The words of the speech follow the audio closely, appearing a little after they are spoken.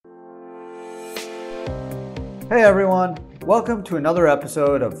Hey everyone, welcome to another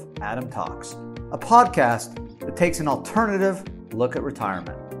episode of Adam Talks, a podcast that takes an alternative look at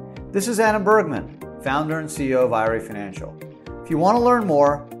retirement. This is Adam Bergman, founder and CEO of IRA Financial. If you want to learn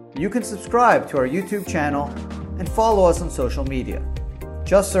more, you can subscribe to our YouTube channel and follow us on social media.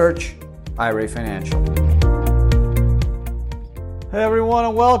 Just search IRA Financial. Hey everyone,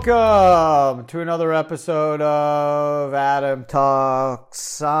 and welcome to another episode of Adam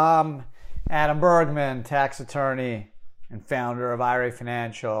Talks. I'm Adam Bergman, tax attorney and founder of IRA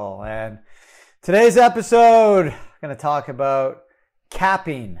Financial. And today's episode, I'm going to talk about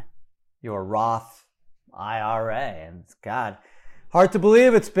capping your Roth IRA. And God, hard to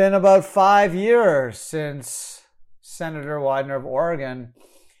believe it's been about 5 years since Senator Widener of Oregon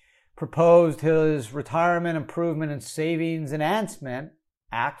proposed his Retirement Improvement and Savings Enhancement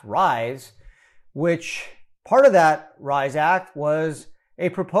Act, RISE, which part of that RISE Act was a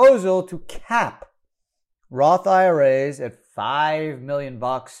proposal to cap Roth IRAs at $5 million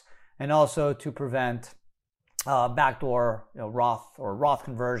and also to prevent backdoor Roth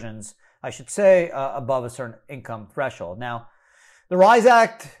conversions, I should say, above a certain income threshold. Now, the RISE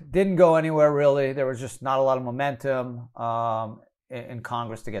Act didn't go anywhere really. There was just not a lot of momentum in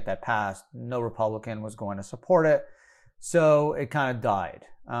Congress to get that passed. No Republican was going to support it, so it kind of died.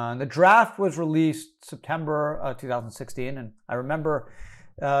 The draft was released September 2016, and I remember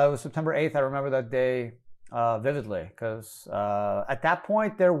it was September 8th. I remember that day vividly because at that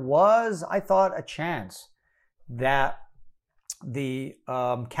point there was, I thought, a chance that the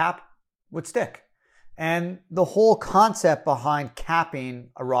cap would stick. And the whole concept behind capping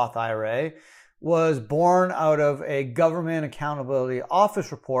a Roth IRA was born out of a Government Accountability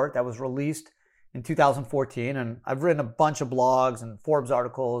Office report that was released in 2014. And I've written a bunch of blogs and Forbes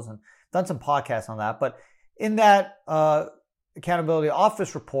articles and done some podcasts on that. But in that Accountability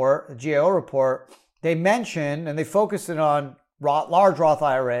Office report, the GAO report, they mentioned and they focused it on large Roth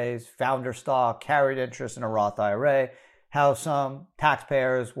IRAs, founder stock, carried interest in a Roth IRA, how some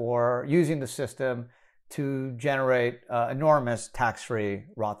taxpayers were using the system to generate enormous tax-free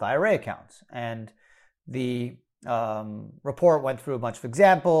Roth IRA accounts. And the report went through a bunch of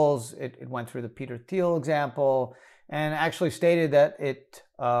examples. It went through the Peter Thiel example and actually stated that it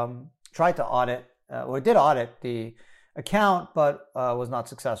tried to audit, or it did audit the account, but was not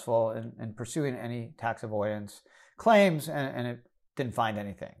successful in pursuing any tax avoidance claims, and it didn't find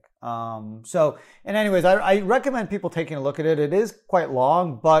anything. And anyways, I recommend people taking a look at it. It is quite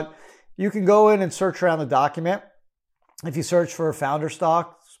long, but you can go in and search around the document. If you search for founder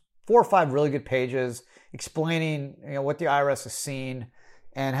stock, 4 or 5 really good pages explaining what the IRS has seen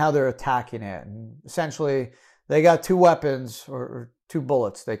and how they're attacking it. And essentially, they got 2 weapons or 2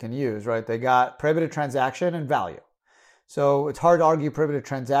 bullets they can use, right? They got prohibited transaction and value. So it's hard to argue prohibited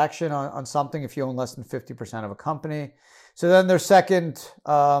transaction on something if you own less than 50% of a company. So then their second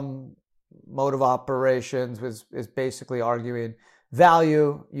mode of operations is basically arguing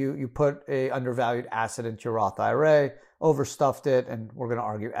value. You put a undervalued asset into your Roth IRA, overstuffed it, and we're going to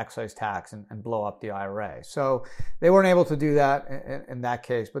argue excise tax and blow up the IRA. So they weren't able to do that in that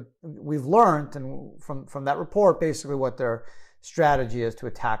case. But we've learned and from that report basically what their strategy is to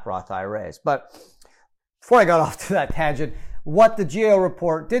attack Roth IRAs. But before I got off to that tangent, what the GAO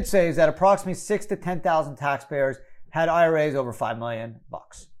report did say is that approximately 6,000 to 10,000 taxpayers had IRAs over $5 million.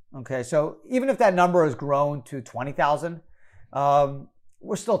 Okay, so even if that number has grown to 20,000,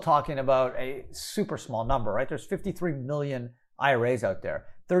 we're still talking about a super small number, right? There's 53 million IRAs out there,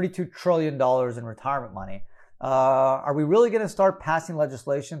 $32 trillion in retirement money. Are we really going to start passing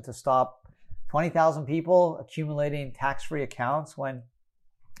legislation to stop 20,000 people accumulating tax-free accounts when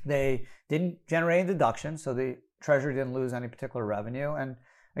they didn't generate any deductions, so the Treasury didn't lose any particular revenue? And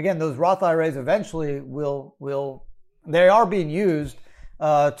again, those Roth IRAs eventually they are being used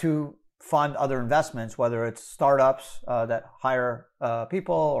to fund other investments, whether it's startups that hire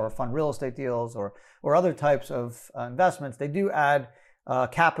people or fund real estate deals or other types of investments. They do add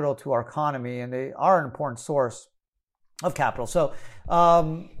capital to our economy, and they are an important source of capital. So,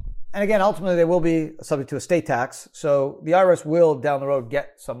 and again, ultimately, they will be subject to a state tax. So the IRS will, down the road,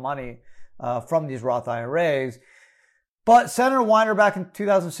 get some money from these Roth IRAs. But Senator Widener back in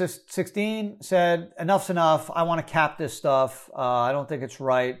 2016 said, enough's enough. I want to cap this stuff. I don't think it's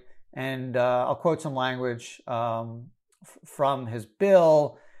right. And I'll quote some language from his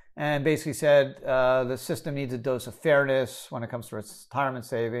bill and basically said the system needs a dose of fairness when it comes to its retirement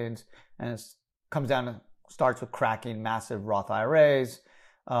savings. And it starts with cracking massive Roth IRAs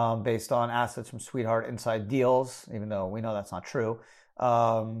based on assets from sweetheart inside deals, even though we know that's not true.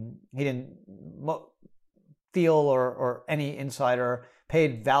 He didn't Thiel or any insider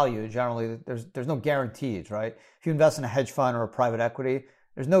paid value, generally, there's no guarantees, right? If you invest in a hedge fund or a private equity,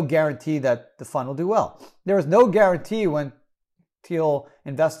 there's no guarantee that the fund will do well. There was no guarantee when Thiel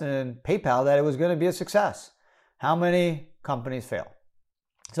invested in PayPal that it was going to be a success. How many companies fail?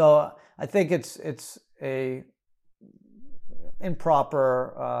 So I think it's a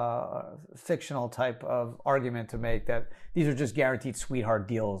improper fictional type of argument to make that these are just guaranteed sweetheart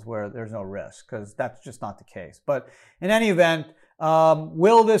deals where there's no risk, because that's just not the case. But in any event,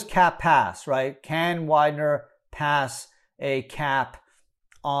 will this cap pass, right? Can Widener pass a cap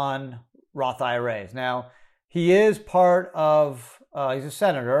on Roth IRAs? Now, he is part of, he's a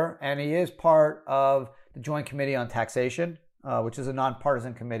senator, and he is part of the Joint Committee on Taxation, which is a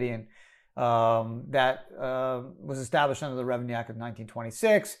nonpartisan committee, and that was established under the Revenue Act of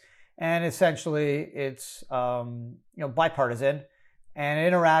 1926. And essentially, it's bipartisan, and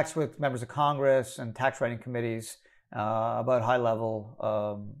it interacts with members of Congress and tax writing committees about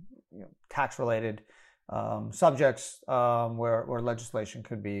high-level tax-related subjects where legislation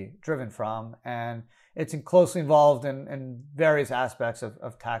could be driven from. And it's closely involved in various aspects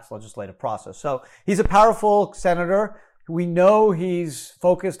of tax legislative process. So he's a powerful senator. We know he's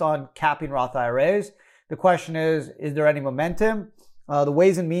focused on capping Roth IRAs. The question is there any momentum? The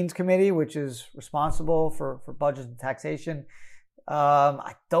Ways and Means Committee, which is responsible for budget and taxation,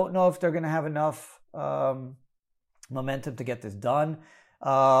 I don't know if they're going to have enough momentum to get this done.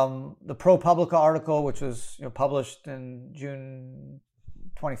 The ProPublica article, which was published in June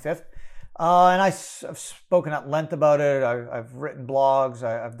 25th, and I've spoken at length about it. I've written blogs.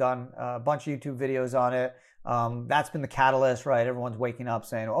 I've done a bunch of YouTube videos on it. That's been the catalyst, right? Everyone's waking up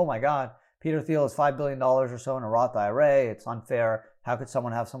saying, oh my God, Peter Thiel has $5 billion or so in a Roth IRA. It's unfair. How could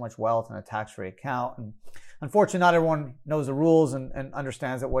someone have so much wealth in a tax-free account? And unfortunately, not everyone knows the rules and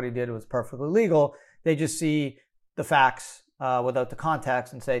understands that what he did was perfectly legal. They just see the facts without the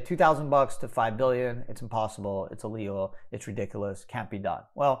context and say $2,000 to $5 billion. It's impossible. It's illegal. It's ridiculous. Can't be done.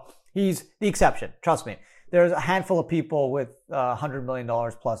 Well, he's the exception. Trust me. There's a handful of people with $100 million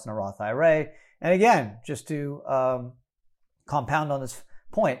plus in a Roth IRA. And again, just to compound on this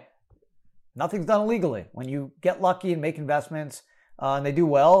point, nothing's done illegally. When you get lucky and make investments and they do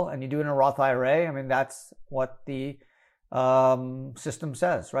well and you do it in a Roth IRA, I mean, that's what the system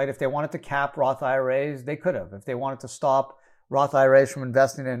says, right? If they wanted to cap Roth IRAs, they could have. If they wanted to stop Roth IRAs from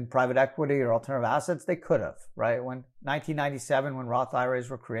investing in private equity or alternative assets, they could have, right? When 1997, when Roth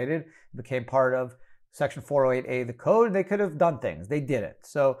IRAs were created, became part of Section 408A of the code, they could have done things. They didn't.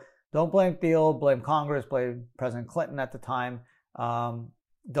 So don't blame Thiel, blame Congress, blame President Clinton at the time.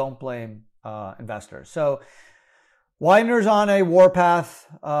 Don't blame investors. So Widener's on a warpath.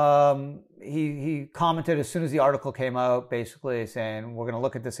 He commented as soon as the article came out, basically saying, we're going to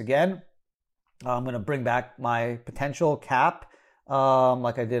look at this again. I'm going to bring back my potential cap,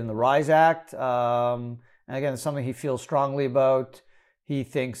 like I did in the RISE Act. And again, it's something he feels strongly about. He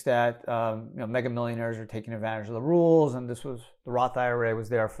thinks that mega millionaires are taking advantage of the rules, and the Roth IRA was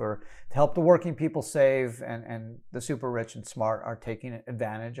there to help the working people save, and the super rich and smart are taking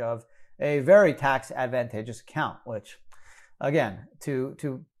advantage of a very tax advantageous account. Which, again,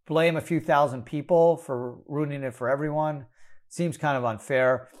 to blame a few thousand people for ruining it for everyone seems kind of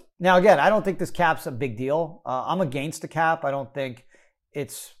unfair. Now, again, I don't think this cap's a big deal. I'm against the cap. I don't think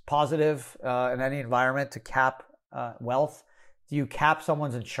it's positive in any environment to cap wealth. Do you cap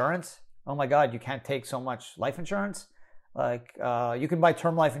someone's insurance? Oh my God, you can't take so much life insurance? Like, you can buy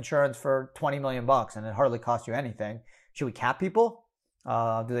term life insurance for $20 million and it hardly costs you anything. Should we cap people?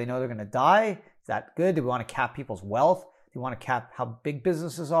 Do they know they're going to die? Is that good? Do we want to cap people's wealth? Do you want to cap how big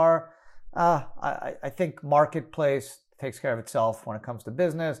businesses are? I think marketplace takes care of itself when it comes to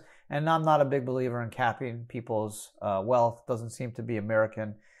business. And I'm not a big believer in capping people's wealth. Doesn't seem to be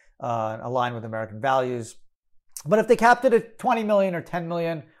American, aligned with American values. But if they capped it at 20 million or 10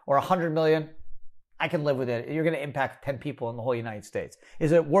 million or 100 million, I can live with it. You're going to impact 10 people in the whole United States.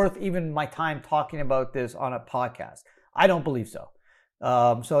 Is it worth even my time talking about this on a podcast? I don't believe so.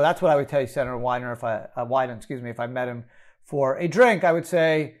 So that's what I would tell you, Senator Widener, if I met him for a drink. I would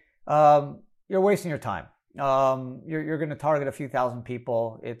say, you're wasting your time. You're going to target a few thousand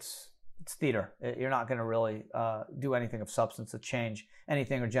people. It's theater. You're not going to really do anything of substance to change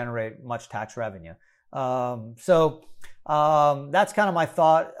anything or generate much tax revenue. So that's kind of my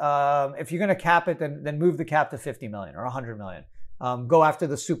thought. If you're going to cap it, then move the cap to 50 million or 100 million. Go after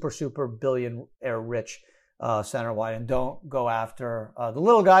the super billionaire rich, Senator Wyden, and don't go after the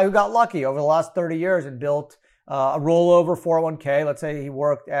little guy who got lucky over the last 30 years and built a rollover 401k. Let's say he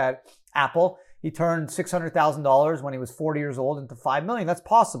worked at Apple. He turned $600,000 when he was 40 years old into $5 million. That's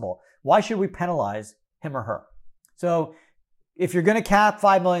possible. Why should we penalize him or her? So if you're going to cap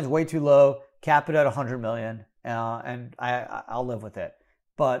 5 million is way too low, cap it at 100 million, and I'll live with it.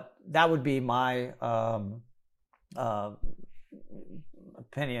 But that would be my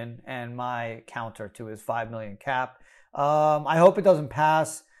opinion and my counter to his 5 million cap. I hope it doesn't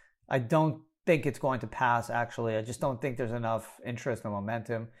pass. I don't think it's going to pass, actually. I just don't think there's enough interest and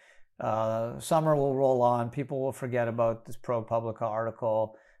momentum. Summer will roll on. People will forget about this ProPublica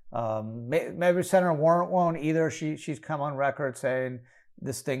article. Maybe Senator Warren won't either. She's come on record saying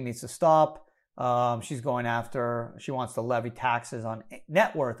this thing needs to stop. She's going after, she wants to levy taxes on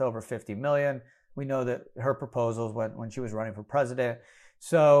net worth over 50 million. We know that her proposals when she was running for president.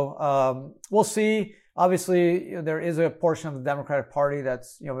 So we'll see. Obviously, there is a portion of the Democratic Party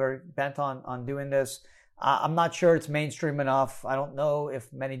that's very bent on doing this. I'm not sure it's mainstream enough. I don't know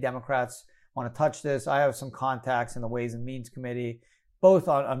if many Democrats want to touch this. I have some contacts in the Ways and Means Committee, both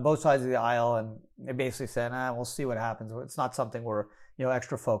on both sides of the aisle, and they basically said, we'll see what happens. It's not something we're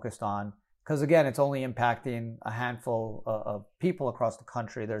extra focused on. Because again, it's only impacting a handful of people across the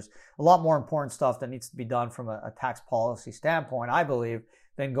country. There's a lot more important stuff that needs to be done from a tax policy standpoint, I believe,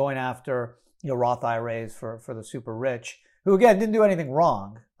 than going after Roth IRAs for the super rich, who again didn't do anything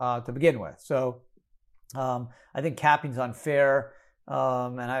wrong to begin with. So I think capping's unfair,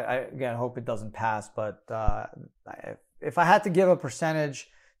 and I again hope it doesn't pass. But if I had to give a percentage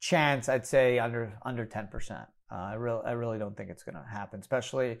chance, I'd say under 10%. I really don't think it's going to happen,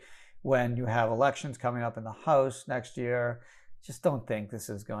 especially when you have elections coming up in the House next year. Just don't think this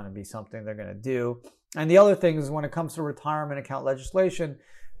is going to be something they're going to do. And the other thing is when it comes to retirement account legislation,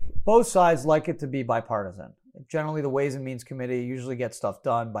 both sides like it to be bipartisan. Generally, the Ways and Means Committee usually gets stuff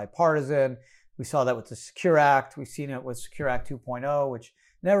done bipartisan. We saw that with the Secure Act. We've seen it with Secure Act 2.0, which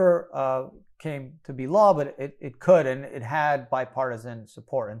never came to be law, but it could, and it had bipartisan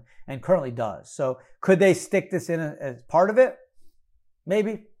support and currently does. So could they stick this in as part of it?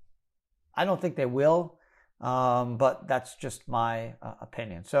 Maybe. I don't think they will, but that's just my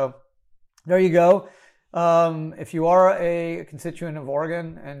opinion. So there you go. If you are a constituent of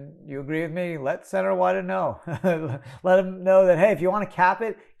Oregon and you agree with me, let Senator Wyden know. Let him know that, hey, if you want to cap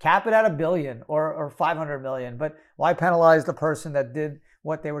it at $1 billion or 500 million. But why penalize the person that did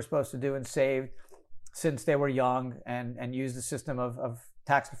what they were supposed to do and saved since they were young and used the system of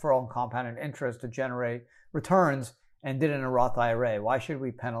tax deferral and compounded interest to generate returns and did it in a Roth IRA? Why should we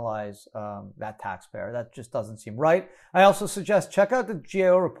penalize that taxpayer? That just doesn't seem right. I also suggest check out the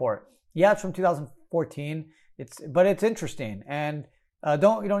GAO report. Yeah, it's from 2014. But it's interesting. And you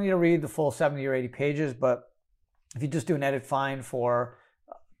don't need to read the full 70 or 80 pages, but if you just do an edit find for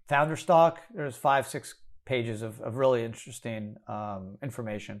founder stock, there's 5-6 pages of really interesting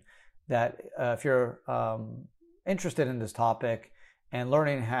information that if you're interested in this topic and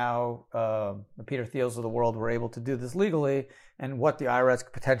learning how the Peter Thiels of the world were able to do this legally and what the IRS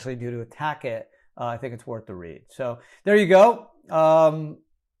could potentially do to attack it, I think it's worth the read. So there you go.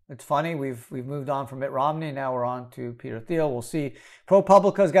 It's funny, we've moved on from Mitt Romney, now we're on to Peter Thiel. We'll see.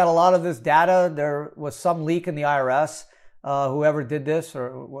 ProPublica's got a lot of this data. There was some leak in the IRS. Whoever did this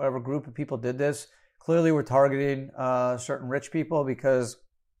or whatever group of people did this, clearly we're targeting certain rich people because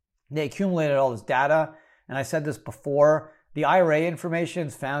they accumulated all this data. And I said this before, the IRA information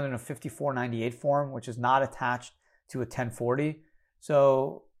is found in a 5498 form, which is not attached to a 1040.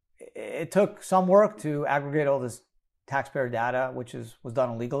 So it took some work to aggregate all this taxpayer data, which was done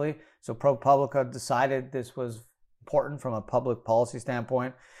illegally. So ProPublica decided this was important from a public policy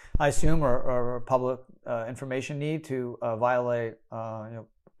standpoint, I assume, or a public information need to violate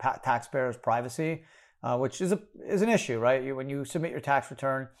taxpayers' privacy, which is an issue, right? When you submit your tax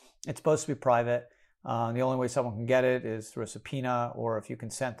return, it's supposed to be private. The only way someone can get it is through a subpoena or if you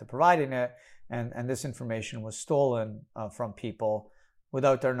consent to providing it. And this information was stolen from people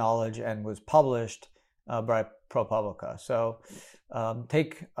without their knowledge and was published by ProPublica. So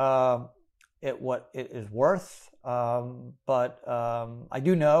take it what it is worth. But I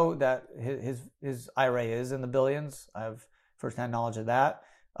do know that his IRA is in the billions. I have firsthand knowledge of that.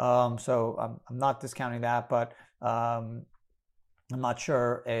 So I'm not discounting that, but I'm not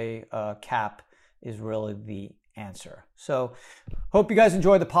sure a cap is really the answer. So hope you guys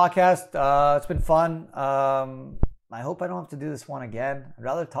enjoyed the podcast. It's been fun. I hope I don't have to do this one again. I'd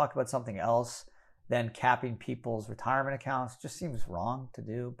rather talk about something else than capping people's retirement accounts. It just seems wrong to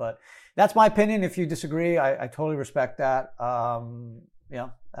do, but that's my opinion. If you disagree, I totally respect that.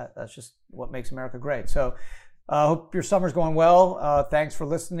 That's just what makes America great. So hope your summer's going well. Thanks for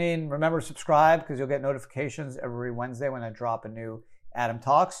listening. Remember to subscribe because you'll get notifications every Wednesday when I drop a new Adam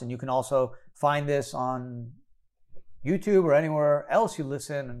Talks. And you can also find this on YouTube or anywhere else you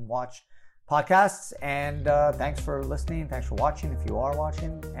listen and watch podcasts. And thanks for listening. Thanks for watching if you are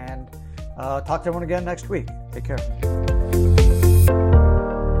watching. And talk to everyone again next week. Take care.